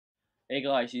Hey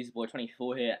guys,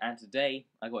 userboy24 here, and today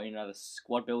I got another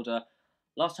squad builder.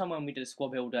 Last time when we did a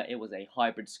squad builder, it was a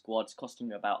hybrid squad costing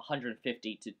me about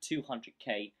 150 to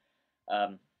 200k.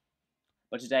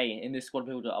 But today, in this squad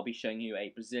builder, I'll be showing you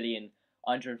a Brazilian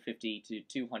 150 to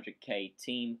 200k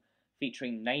team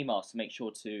featuring Neymar. So make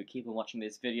sure to keep on watching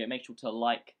this video. Make sure to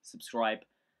like, subscribe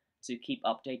to keep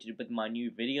updated with my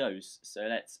new videos. So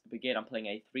let's begin. I'm playing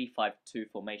a 3-5-2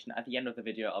 formation. At the end of the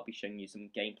video, I'll be showing you some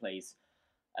gameplays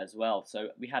as well. So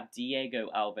we have Diego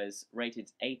Alves,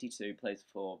 rated 82, plays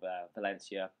for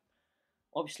Valencia.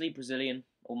 Obviously Brazilian,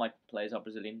 all my players are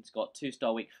Brazilian. He's got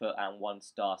 2-star weak foot and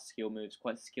 1-star skill moves,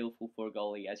 quite skillful for a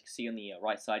goalie. As you can see on the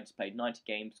right side, he's played 90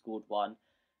 games, scored 1,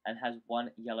 and has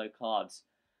 1 yellow card.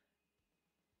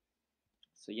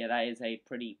 So yeah, that is a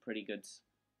pretty good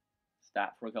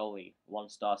stat for a goalie.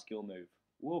 1-star skill move.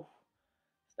 Woof.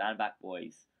 Stand back,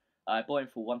 boys. I bought him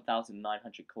for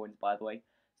 1,900 coins, by the way.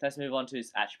 So let's move on to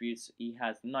his attributes. He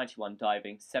has 91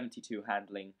 diving, 72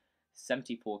 handling,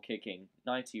 74 kicking,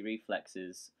 90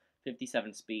 reflexes,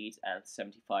 57 speed, and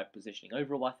 75 positioning.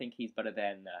 Overall, I think he's better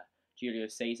than Julio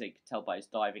Cesar. You can tell by his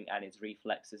diving and his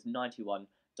reflexes. 91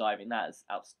 diving, that is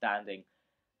outstanding,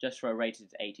 just for a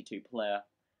rated 82 player.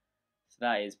 So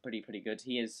that is pretty good.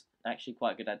 He is actually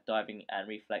quite good at diving and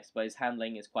reflex, but his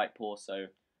handling is quite poor, so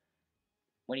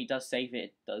when he does save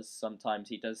it, he does sometimes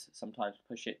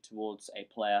push it towards a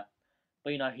player.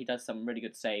 But he does some really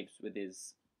good saves with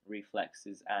his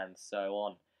reflexes and so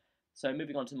on. So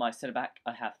moving on to my centre back,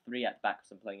 I have 3 at the back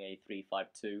because I'm playing a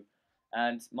 3-5-2.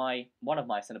 And one of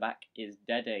my centre back is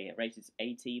Dede, rated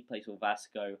 80, plays for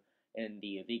Vasco in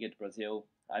the Liga de Brazil.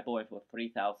 I bought him for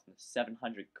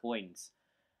 3,700 coins.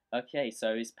 Okay,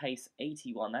 so his pace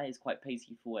 81, that is quite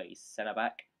pacey for a centre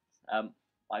back.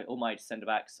 All my centre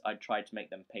backs, I tried to make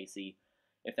them pacey.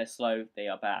 If they're slow, they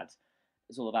are bad.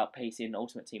 It's all about pacey in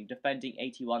Ultimate Team. Defending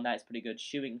 81, that is pretty good.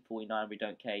 Shooting 49, we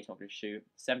don't care, he's not going to shoot.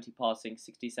 70 passing,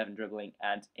 67 dribbling,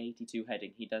 and 82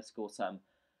 heading. He does score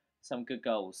some good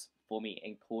goals for me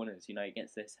in corners. He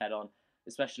gets this head on.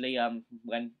 Especially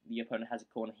when the opponent has a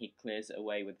corner, he clears it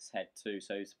away with his head too.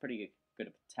 So he's pretty good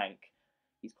of a tank.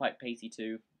 He's quite pacey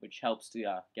too, which helps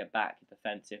to get back in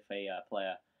defence if a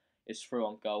player is through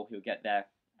on goal. He'll get there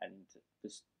and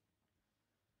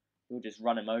he'll just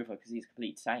run him over because he's a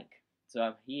complete tank.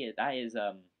 So he's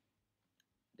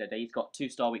got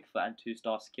 2-star weak foot and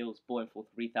 2-star skills, bought him for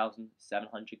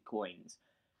 3,700 coins.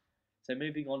 So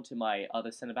moving on to my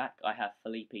other centre back, I have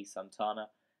Felipe Santana.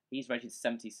 He's rated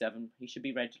 77. He should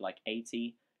be rated like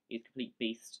 80. He's a complete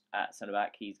beast at centre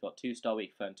back. He's got 2-star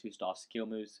weak foot and 2-star skill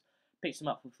moves. Picks him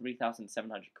up for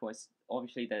 3,700 coins.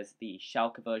 Obviously, there's the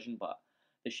Schalke version, but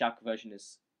the Schalke version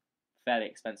is fairly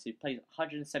expensive. Plays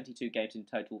 172 games in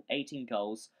total, 18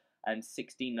 goals, and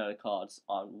 16 yellow cards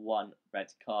on 1 red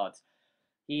card.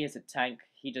 He is a tank.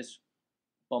 He just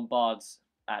bombards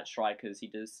at strikers. He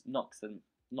just knocks them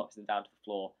down to the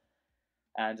floor.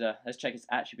 And let's check his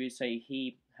attributes. So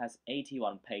he has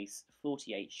 81 pace,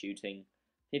 48 shooting,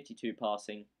 52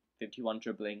 passing, 51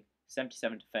 dribbling,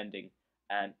 77 defending,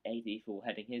 and 84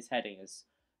 heading. His heading is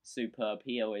superb.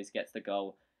 He always gets the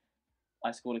goal. I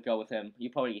scored a goal with him.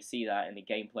 You probably see that in the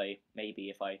gameplay,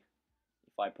 maybe if I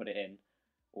put it in,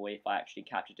 or if I actually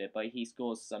captured it. But he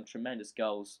scores some tremendous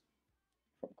goals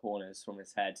from corners from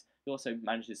his head. He also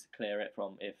manages to clear it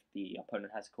from if the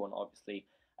opponent has a corner, obviously.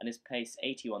 And his pace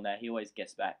 81 there, he always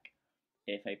gets back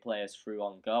if a player is through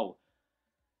on goal.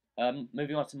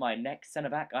 Moving on to my next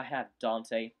centre back, I have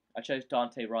Dante. I chose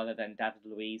Dante rather than David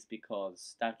Luiz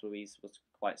because David Luiz was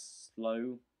quite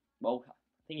slow. Well, I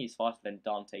think he's faster than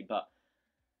Dante, but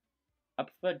I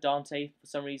prefer Dante for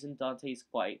some reason. Dante's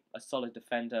quite a solid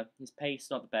defender. His pace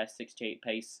not the best, 68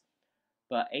 pace,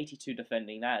 but 82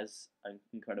 defending. That is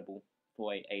incredible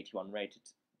for a 81 rated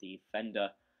defender.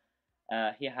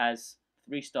 He has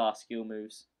 3-star skill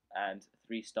moves and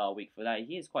 3-star weak for that.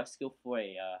 He is quite skillful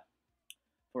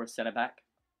for a centre back.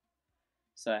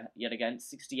 So yet again,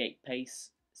 68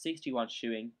 pace, 61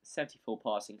 shooting, 74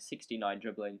 passing, 69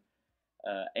 dribbling,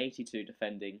 82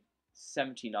 defending,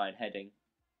 79 heading.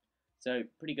 So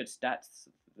pretty good stats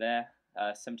there.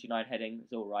 79 heading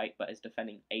is alright, but his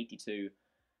defending 82.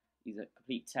 He's a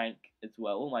complete tank as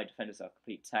well. All my defenders are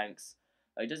complete tanks.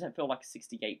 He doesn't feel like a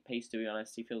 68 pace, to be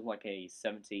honest. He feels like a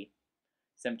 70,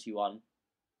 71.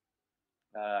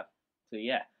 So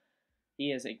yeah,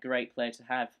 he is a great player to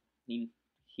have. He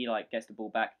like gets the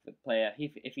ball back to the player.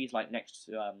 If he's like next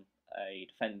to a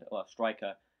defender or a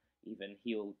striker, even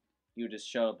you'll just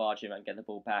shoulder barge him and get the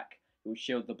ball back. He'll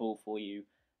shield the ball for you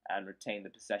and retain the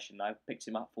possession. I picked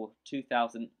him up for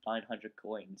 2,900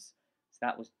 coins. So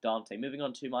that was Dante. Moving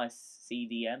on to my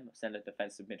CDM, centre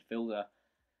defensive midfielder,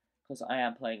 because I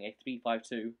am playing a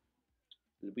 3-5-2,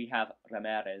 we have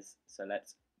Ramirez. So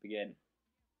let's begin.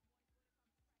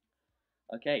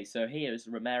 Okay, so here is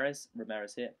Ramirez.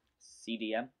 Ramirez here,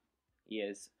 CDM. He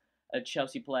is a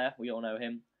Chelsea player. We all know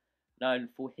him. Known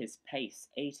for his pace,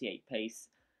 88 pace.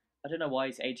 I don't know why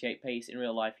he's 88 pace. In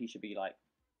real life, he should be like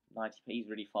 90 pace. He's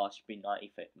really fast. Should be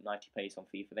 90 pace on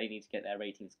FIFA. They need to get their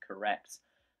ratings correct.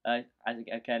 As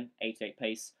again, 88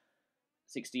 pace,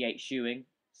 68 shooting,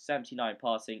 79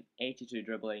 passing, 82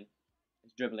 dribbling.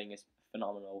 His dribbling is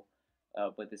phenomenal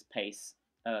with his pace.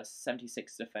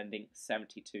 76 defending,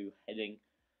 72 heading.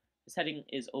 His heading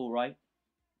is alright.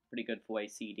 Pretty good for a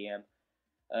CDM.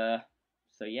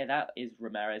 So yeah, that is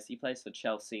Ramirez. He plays for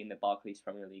Chelsea in the Barclays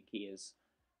Premier League. He is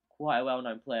quite a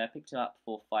well-known player. Picked him up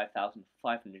for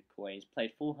 5,500 coins.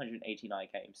 Played 489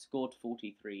 games. Scored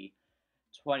 43.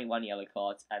 21 yellow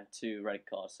cards and 2 red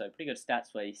cards. So pretty good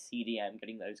stats for a CDM,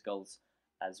 getting those goals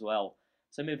as well.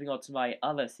 So moving on to my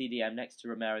other CDM next to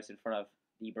Ramirez in front of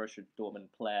the Borussia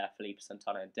Dortmund player Felipe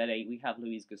Santana and Dede, we have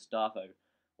Luis Gustavo,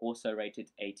 also rated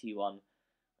 81.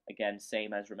 Again,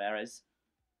 same as Ramirez.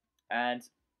 And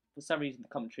for some reason, the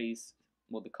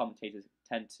commentators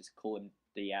tend to call him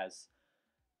Diaz,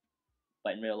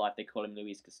 but in real life they call him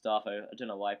Luis Gustavo. I don't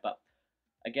know why, but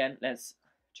again, let's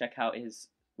check out his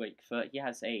weak foot. He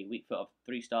has a weak foot of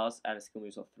 3 stars and a skill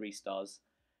moves of 3 stars.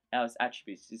 Now his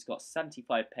attributes, he's got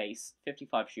 75 pace,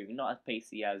 55 shooting, not as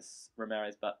pacey as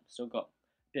Ramirez, but still got a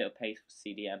bit of pace for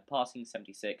CDM. Passing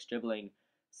 76, dribbling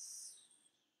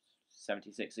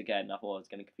 76 again. I thought I was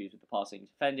getting confused with the passing.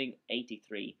 Defending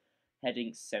 83,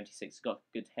 heading 76, got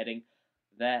good heading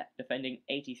there. Defending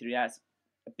 83, that's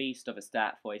a beast of a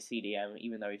stat for a CDM,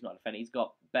 even though he's not defending. He's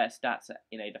got better stats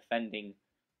in a defending,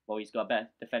 well, he's got a better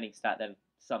defending stat than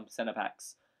some centre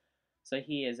backs. So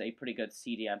he is a pretty good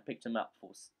CDM. Picked him up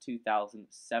for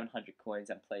 2,700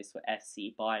 coins and plays for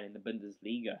FC Bayern in the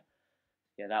Bundesliga.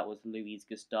 Yeah, that was Luis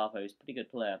Gustavo. He's a pretty good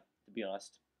player, to be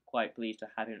honest. Quite pleased to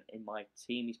have him in my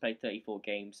team. He's played 34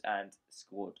 games and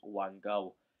scored 1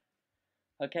 goal.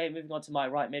 Okay, moving on to my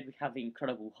right mid, we have the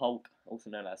Incredible Hulk, also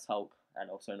known as Hulk,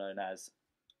 and also known as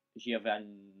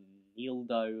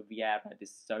Giovanildo Vieira de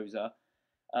Souza.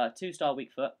 2-star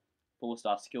weak foot,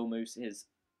 4-star skill moves.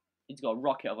 He's got a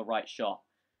rocket of a right shot.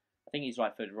 I think he's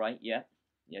right-footed, right? Yeah,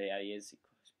 he is.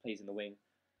 He plays in the wing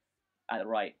at the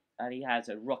right, and he has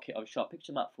a rocket of a shot. Picked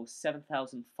him up for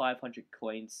 7,500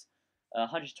 coins.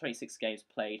 126 games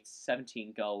played,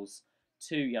 17 goals,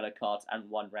 2 yellow cards, and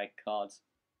 1 red card.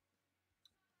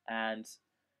 And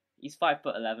he's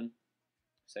 5'11".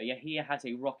 So yeah, he has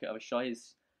a rocket of a shot.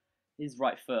 His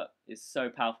right foot is so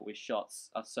powerful. His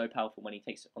shots are so powerful when he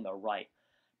takes it on the right.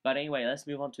 But anyway, let's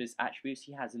move on to his attributes.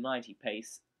 He has 90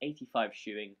 pace, 85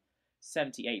 shooting,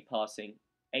 78 passing,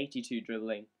 82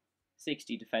 dribbling,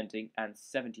 60 defending, and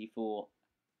 74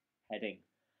 heading.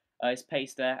 His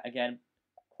pace there, again,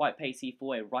 quite pacey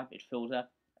for a right midfielder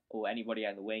or anybody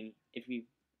on the wing. If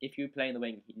you play in the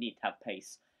wing, you need to have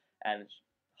pace, and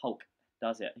Hulk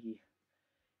does it.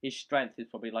 His strength is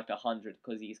probably like 100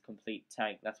 because he's complete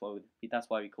tank. That's why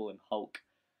we call him Hulk,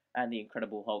 and the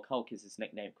Incredible Hulk. Hulk is his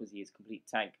nickname because he is complete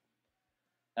tank.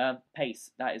 Pace,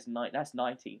 that's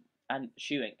 90, and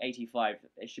shooting 85.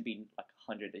 It should be like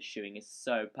 100. His shooting is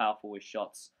so powerful with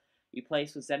shots. He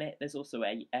plays for Zenit. There's also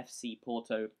a FC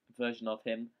Porto version of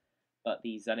him, but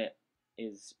the Zenit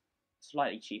is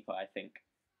slightly cheaper, I think.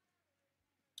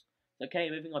 Okay,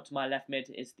 moving on to my left mid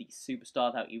is the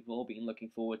superstar that you've all been looking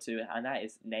forward to, and that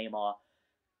is Neymar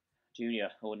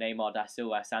Jr. or Neymar da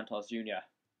Silva Santos Jr.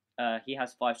 He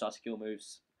has 5-star skill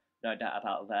moves, no doubt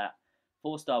about that.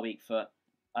 4-star weak foot.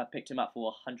 I picked him up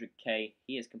for 100k.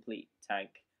 He is complete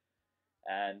tank,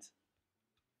 and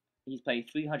he's played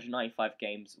 395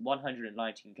 games,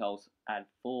 119 goals, and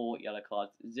 4 yellow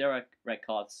cards, 0 red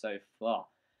cards so far.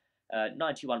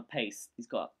 91 pace. He's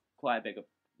got quite a bit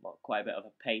of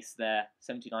a pace there.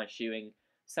 79 shooting,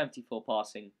 74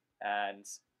 passing, and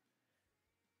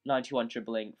 91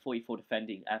 dribbling, 44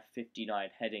 defending, and 59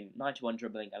 heading. 91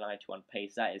 dribbling and 91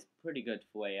 pace. That is pretty good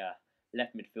for a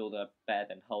left midfielder, better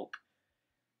than Hulk.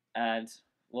 And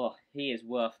well, he is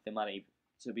worth the money,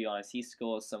 to be honest. He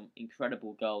scores some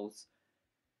incredible goals.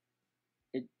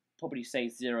 It probably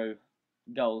says 0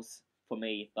 goals for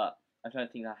me, but I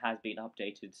don't think that has been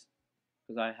updated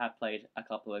because I have played a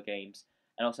couple of games,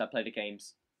 and also I played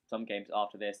some games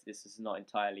after this. This is not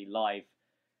entirely live.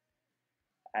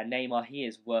 And Neymar, he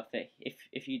is worth it.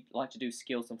 If you'd like to do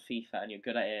skills on FIFA and you're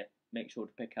good at it, make sure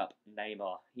to pick up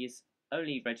Neymar. He's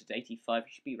only rated 85.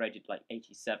 He should be rated like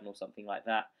 87 or something like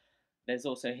that. There's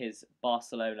also his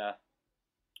Barcelona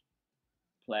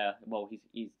player. Well,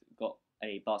 he's got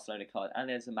a Barcelona card, and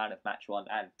there's a man of match 1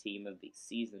 and team of the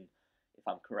season, if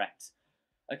I'm correct.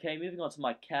 Okay, moving on to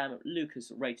my cam,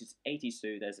 Lucas rated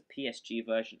 82. There's a PSG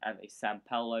version and a San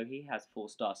Paulo. He has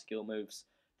 4-star skill moves,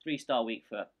 3-star weak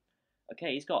foot.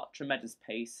 Okay, he's got tremendous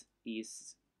pace.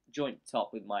 He's joint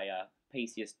top with my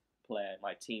paciest player in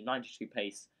my team, 92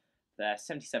 pace there,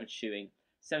 77 shooting,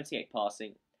 78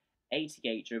 passing,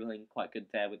 88 dribbling, quite good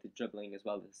there with the dribbling as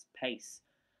well as pace.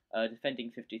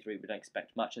 Defending 53, we don't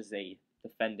expect much as a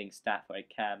defending stat for a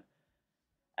cam.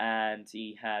 And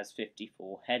he has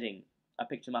 54 heading. I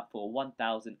picked him up for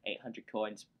 1,800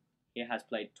 coins. He has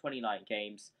played 29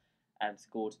 games and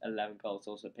scored 11 goals,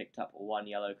 also picked up 1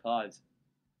 yellow card.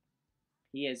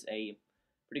 He is a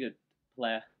pretty good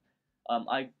player.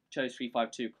 I chose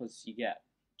 3-5-2 because you get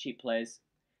cheap players.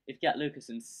 If you get Lucas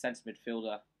in centre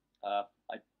midfielder, I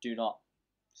do not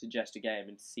suggest to get him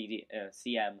in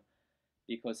CM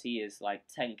because he is like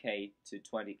 10k to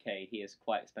 20k. He is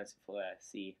quite expensive for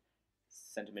a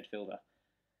centre midfielder.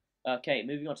 Okay,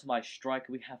 moving on to my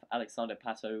striker, we have Alexander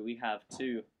Pato. We have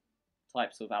 2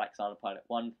 types of Alexander Pato.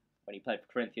 One when he played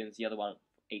for Corinthians, the other one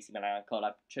AC Milan card.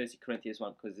 I chose the Corinthians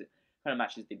one because it kind of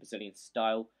matches the Brazilian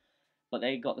style. But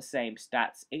they got the same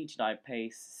stats: 89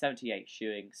 pace, 78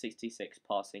 shooting, 66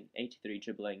 passing, 83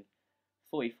 dribbling,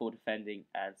 44 defending,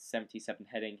 and 77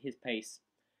 heading. His pace,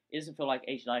 it doesn't feel like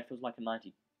 89, it feels like a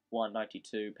 91,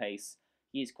 92 pace.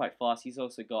 He is quite fast. He's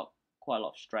also got quite a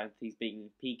lot of strength. He's being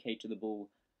PK to the ball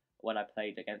when I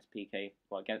played against PK.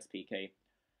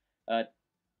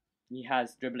 He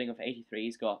has dribbling of 83.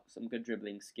 He's got some good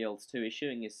dribbling skills too. His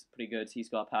shooting is pretty good. He's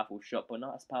got a powerful shot, but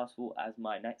not as powerful as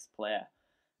my next player.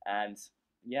 And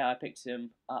yeah, I picked him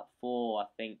up for, I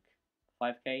think,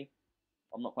 5k.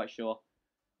 I'm not quite sure.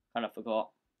 Kind of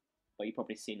forgot. But you've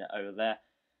probably seen it over there.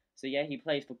 So yeah, he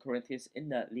plays for Corinthians in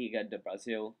the Liga de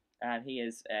Brazil. And he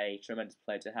is a tremendous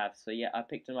player to have. So yeah, I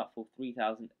picked him up for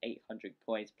 3,800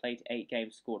 coins. Played 8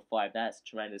 games, scored 5. That's a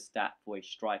tremendous stat for a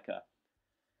striker.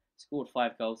 Scored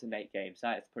 5 goals in 8 games.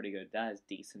 That is pretty good. That is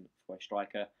decent for a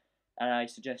striker. And I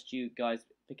suggest you guys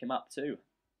pick him up too.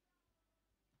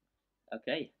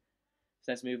 Okay,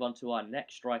 so let's move on to our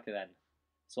next striker then.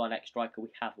 So our next striker we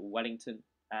have Wellington,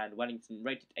 and Wellington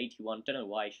rated 81. Don't know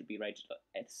why he should be rated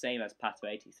the same as Pato,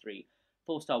 83.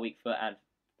 4-star weak foot and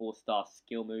 4-star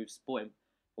skill moves. Bought him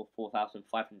for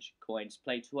 4,500 coins.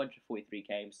 Played 243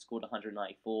 games, scored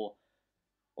 194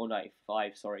 or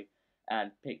 95, sorry,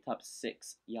 and picked up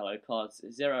 6 yellow cards,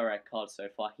 0 red cards so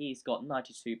far. He's got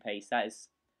 92 pace. That is,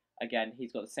 again,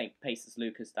 he's got the same pace as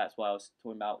Lucas. That's why I was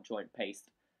talking about joint pace.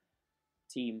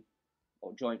 Team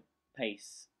or joint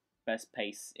pace, best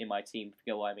pace in my team.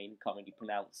 Forget what I mean, can't really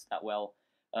pronounce that well.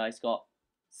 He's got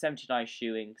 79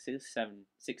 shooting,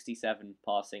 67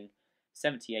 passing,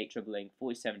 78 dribbling,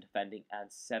 47 defending, and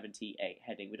 78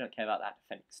 heading. We don't care about that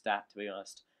defending stat, to be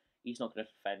honest. He's not going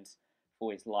to defend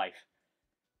for his life.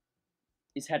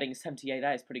 His heading is 78.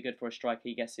 That is pretty good for a striker.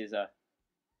 He gets his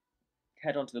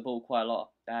head onto the ball quite a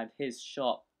lot, and his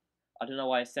shot, I don't know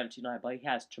why it's 79, but he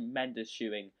has tremendous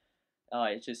shooting.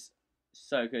 It's just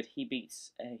so good. He beat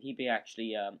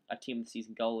actually a team of the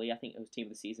season goalie. I think it was team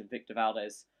of the season, Victor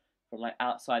Valdez, from like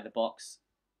outside the box,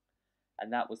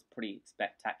 and that was pretty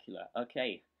spectacular.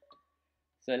 Okay,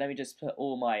 so let me just put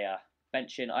all my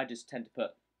bench in. I just tend to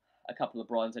put a couple of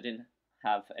bronze. I didn't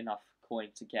have enough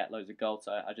coin to get loads of gold,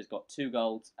 so I just got 2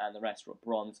 golds and the rest were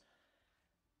bronze,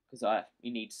 because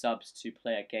you need subs to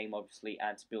play a game obviously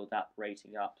and to build that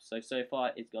rating up. So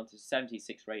far it's gone to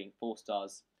 76 rating, 4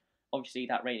 stars. Obviously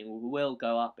that rating will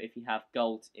go up if you have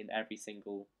gold in every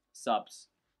single subs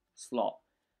slot.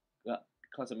 But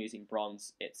because I'm using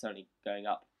bronze, it's only going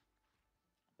up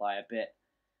by a bit.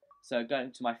 So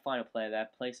going to my final player there,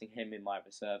 placing him in my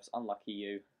reserves. Unlucky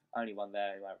you, only one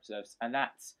there in my reserves. And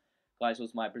that, guys,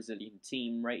 was my Brazilian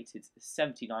team, rated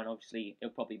 79. Obviously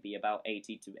it'll probably be about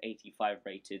 80 to 85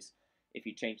 rated if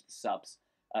you change the subs.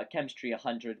 Chemistry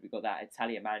 100, we've got that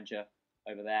Italian manager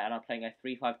over there, and I'm playing a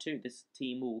 3-5-2. This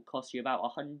team will cost you about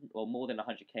 100 or more than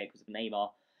 100k because of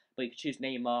Neymar, but you can choose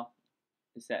Neymar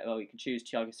instead, or you can choose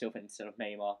Thiago Silva instead of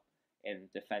Neymar in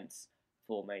defense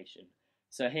formation.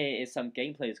 So here is some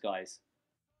gameplays, guys.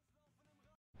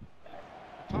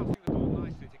 Passing the ball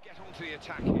nicely to get onto the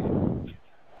attack here.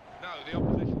 No, the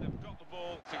opposition have got the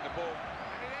ball, and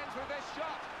it ends with this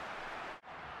shot.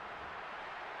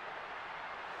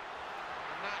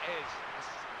 And that is,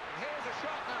 here's a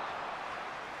shot now.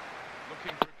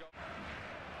 Looking for a goal.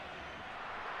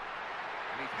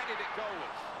 And he's headed it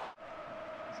goalwards.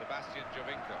 Sebastian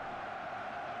Jovinko.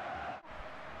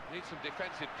 Needs some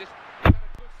defensive distance. He's had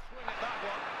a good swing at that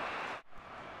one.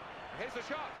 Here's the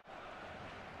shot.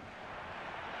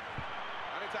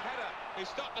 And And it's a header. He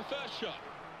stopped the first shot.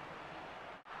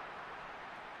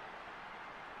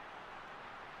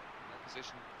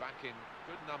 Opposition back in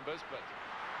good numbers,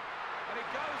 and it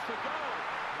goes for goal.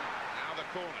 Now the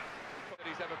corner that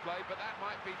he's ever played, but that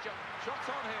might be shots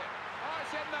on here. Oh,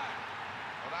 it's in there.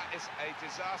 Well, that is a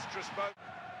disastrous boat.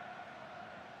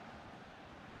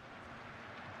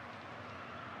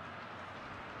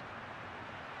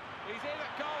 He's in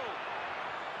at goal.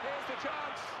 Here's the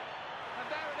chance, and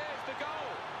there it is, the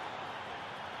goal.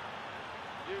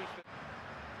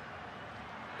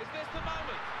 Is this the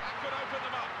moment? That could open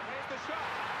them up. Here's the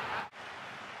shot.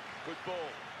 Good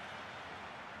ball.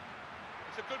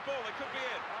 It's a good ball. They could be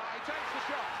in. Oh, he takes the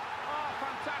shot. Oh,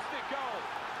 fantastic goal.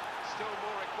 Still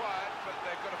more required, but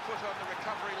they've got a foot on the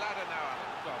recovery ladder now,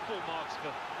 Alan. Well, full marks for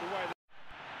the way they...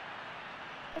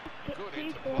 Good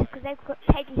interplay. Because they've got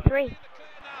Peggy 3.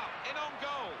 In on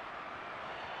goal.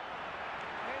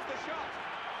 Here's the shot.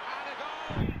 And a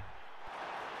goal.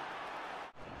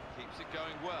 Keeps it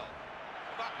going well.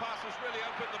 That pass has really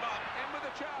opened them up. In with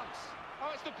a chance. Oh,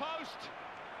 it's the post.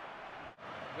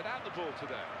 Without the ball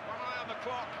today. One eye on the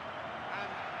clock. And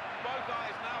both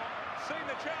eyes now seen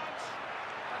the chance.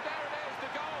 And there it is,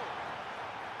 the goal.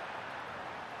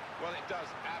 Well, it does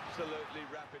absolutely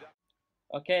wrap it up.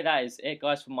 Okay, that is it,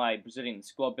 guys, for my Brazilian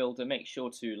squad builder. Make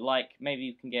sure to like. Maybe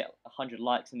you can get 100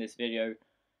 likes in this video.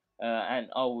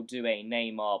 And I will do a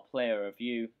Neymar player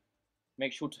review.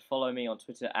 Make sure to follow me on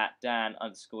Twitter at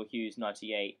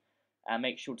Dan_Hughes98. And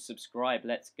make sure to subscribe.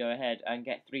 Let's go ahead and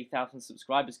get 3,000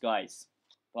 subscribers, guys.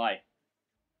 Bye.